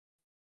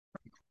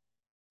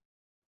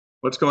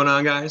What's going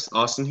on, guys?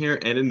 Austin here,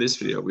 and in this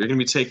video, we're going to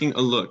be taking a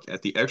look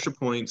at the extra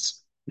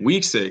points,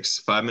 week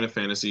 6, 5-minute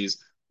fantasies,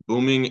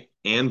 booming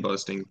and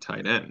busting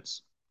tight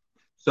ends.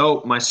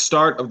 So, my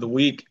start of the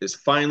week is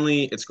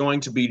it's going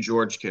to be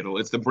George Kittle.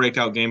 It's the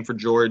breakout game for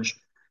George.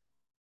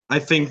 I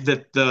think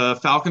that the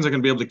Falcons are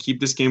going to be able to keep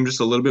this game just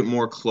a little bit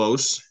more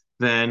close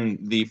than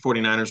the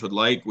 49ers would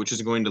like, which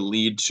is going to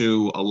lead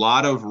to a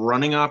lot of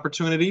running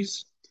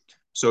opportunities.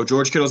 So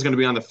George Kittle is going to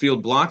be on the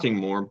field blocking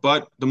more,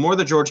 but the more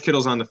that George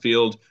Kittle's on the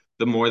field,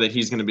 the more that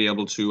he's going to be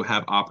able to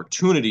have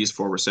opportunities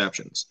for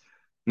receptions.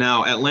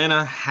 Now,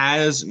 Atlanta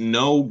has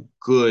no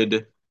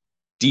good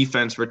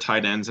defense for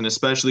tight ends, and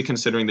especially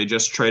considering they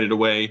just traded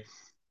away,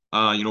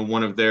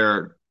 one of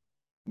their,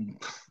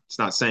 it's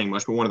not saying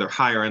much, but one of their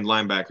higher end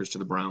linebackers to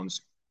the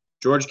Browns.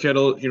 George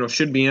Kittle,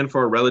 should be in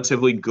for a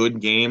relatively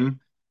good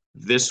game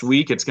this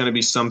week. It's going to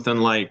be something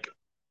like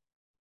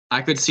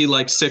I could see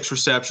like 6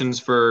 receptions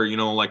for,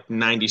 like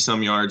 90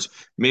 some yards,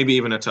 maybe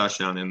even a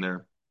touchdown in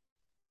there.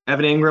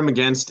 Evan Ingram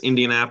against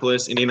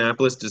Indianapolis.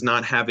 Indianapolis does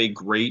not have a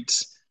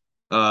great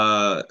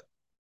uh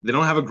they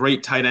don't have a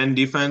great tight end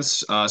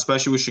defense,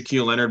 especially with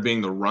Shaquille Leonard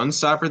being the run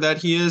stopper that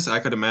he is. I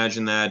could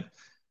imagine that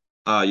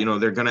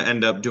they're going to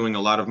end up doing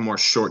a lot of more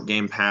short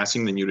game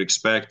passing than you'd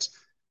expect.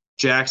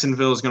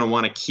 Jacksonville is going to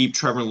want to keep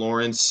Trevor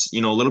Lawrence, a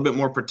little bit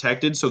more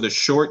protected. So the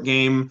short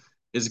game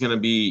is going to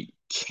be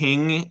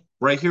king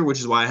right here, which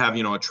is why I have,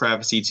 a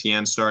Travis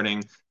Etienne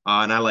starting.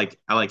 And I like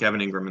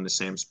Evan Ingram in the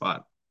same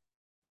spot.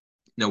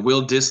 Now,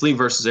 Will Dissly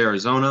versus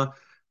Arizona.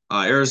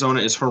 Arizona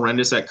is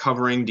horrendous at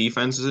covering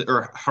defenses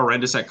or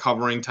horrendous at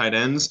covering tight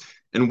ends.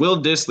 And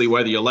Will Dissly,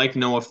 whether you like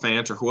Noah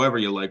Fant or whoever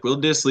you like, Will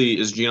Dissly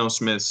is Geno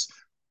Smith's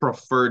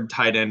preferred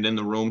tight end in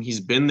the room. He's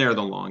been there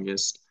the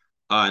longest.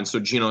 And so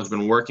Geno's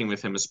been working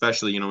with him,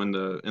 especially, in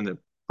the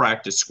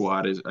practice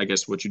squad, is I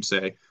guess what you'd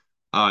say.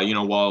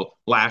 While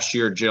last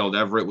year Gerald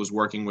Everett was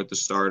working with the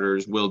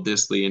starters, Will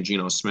Dissly and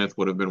Geno Smith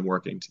would have been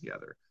working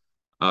together.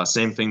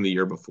 Same thing the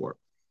year before.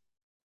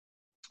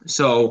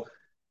 So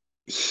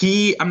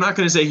I'm not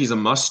going to say he's a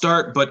must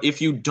start, but if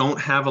you don't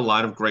have a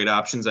lot of great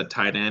options at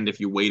tight end, if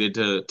you waited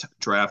to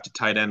draft a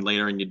tight end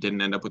later and you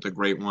didn't end up with a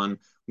great one,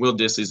 Will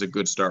Dissly's a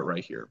good start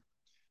right here.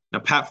 Now,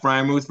 Pat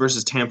Freiermuth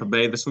versus Tampa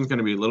Bay. This one's going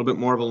to be a little bit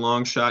more of a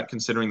long shot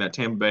considering that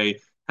Tampa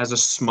Bay has a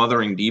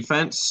smothering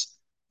defense.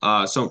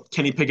 So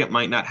Kenny Pickett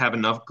might not have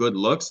enough good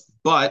looks,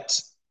 but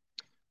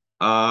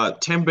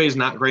Tampa Bay is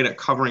not great at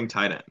covering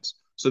tight ends.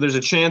 So there's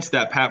a chance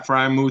that Pat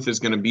Freiermuth is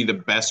going to be the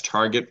best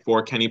target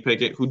for Kenny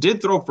Pickett, who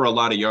did throw for a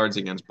lot of yards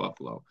against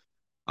Buffalo.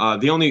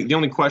 The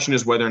only question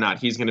is whether or not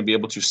he's going to be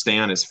able to stay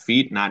on his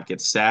feet, not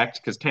get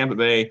sacked, because Tampa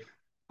Bay,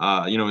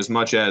 as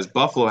much as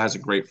Buffalo has a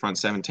great front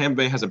seven, Tampa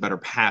Bay has a better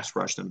pass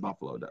rush than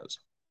Buffalo does.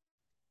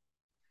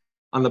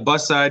 On the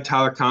bus side,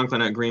 Tyler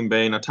Conklin at Green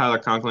Bay. Now, Tyler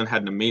Conklin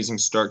had an amazing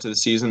start to the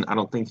season. I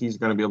don't think he's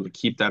going to be able to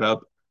keep that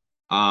up,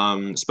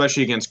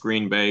 especially against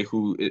Green Bay,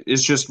 who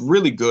is just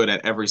really good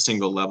at every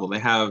single level. They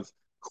have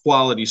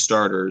quality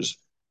starters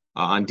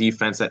on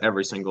defense at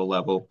every single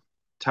level.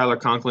 Tyler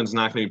Conklin's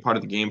not going to be part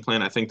of the game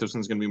plan. I think this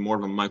one's going to be more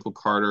of a Michael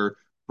Carter,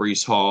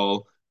 Breece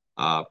Hall,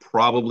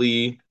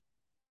 probably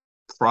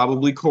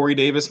Corey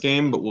Davis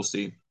game, but we'll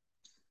see.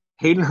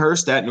 Hayden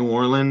Hurst at New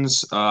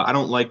Orleans. I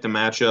don't like the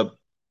matchup.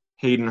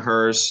 Hayden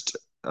Hurst.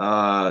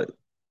 I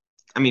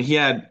mean,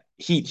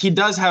 he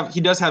does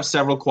have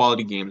several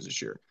quality games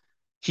this year.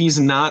 He's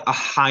not a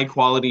high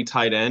quality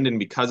tight end, and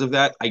because of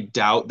that, I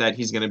doubt that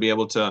he's going to be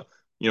able to,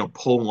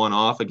 pull one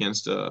off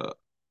against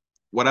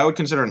what I would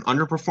consider an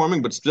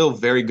underperforming but still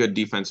very good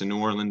defense in New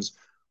Orleans,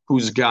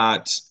 who's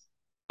got,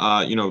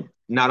 not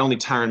only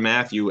Tyrann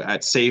Mathieu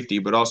at safety,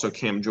 but also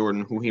Cam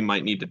Jordan, who he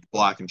might need to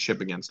block and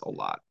chip against a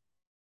lot.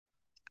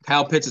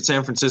 Kyle Pitts at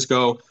San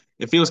Francisco.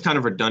 It feels kind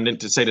of redundant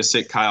to say to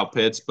sit Kyle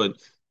Pitts,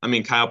 but I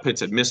mean Kyle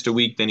Pitts had missed a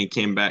week, then he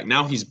came back.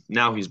 Now he's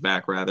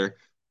back rather.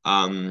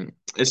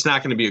 It's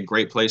not going to be a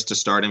great place to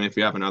start him. If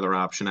you have another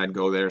option, I'd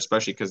go there,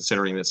 especially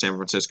considering that San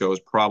Francisco is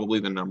probably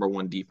the number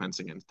one defense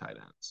against tight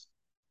ends.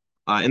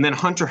 And then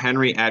Hunter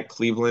Henry at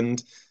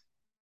Cleveland.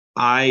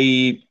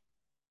 I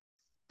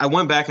I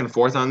went back and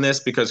forth on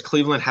this because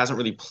Cleveland hasn't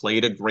really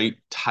played a great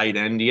tight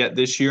end yet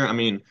this year. I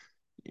mean,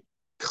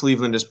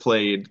 Cleveland has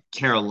played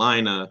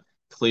Carolina.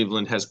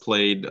 Cleveland has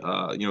played,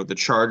 the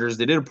Chargers.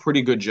 They did a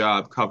pretty good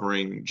job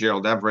covering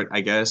Gerald Everett,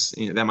 I guess.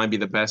 That might be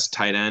the best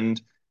tight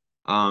end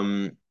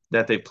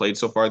that they've played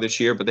so far this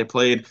year. But they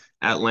played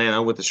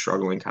Atlanta with a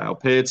struggling Kyle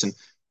Pitts and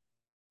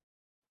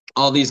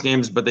all these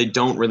games, but they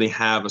don't really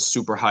have a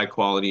super high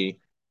quality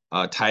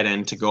tight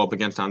end to go up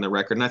against on their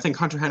record. And I think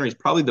Hunter Henry is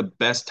probably the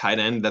best tight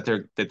end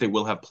that they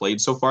will have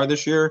played so far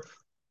this year.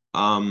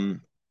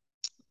 Um,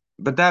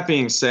 but that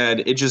being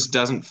said, it just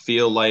doesn't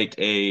feel like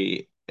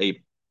a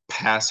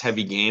pass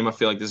heavy game. I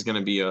feel like this is going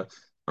to be a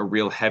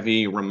real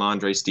heavy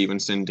Ramondre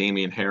Stevenson,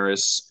 Damian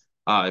Harris,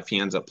 if he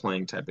ends up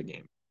playing type of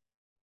game.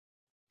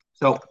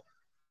 So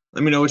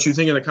let me know what you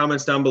think in the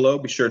comments down below.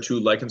 Be sure to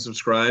like and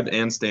subscribe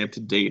and stay up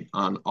to date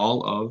on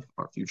all of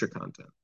our future content.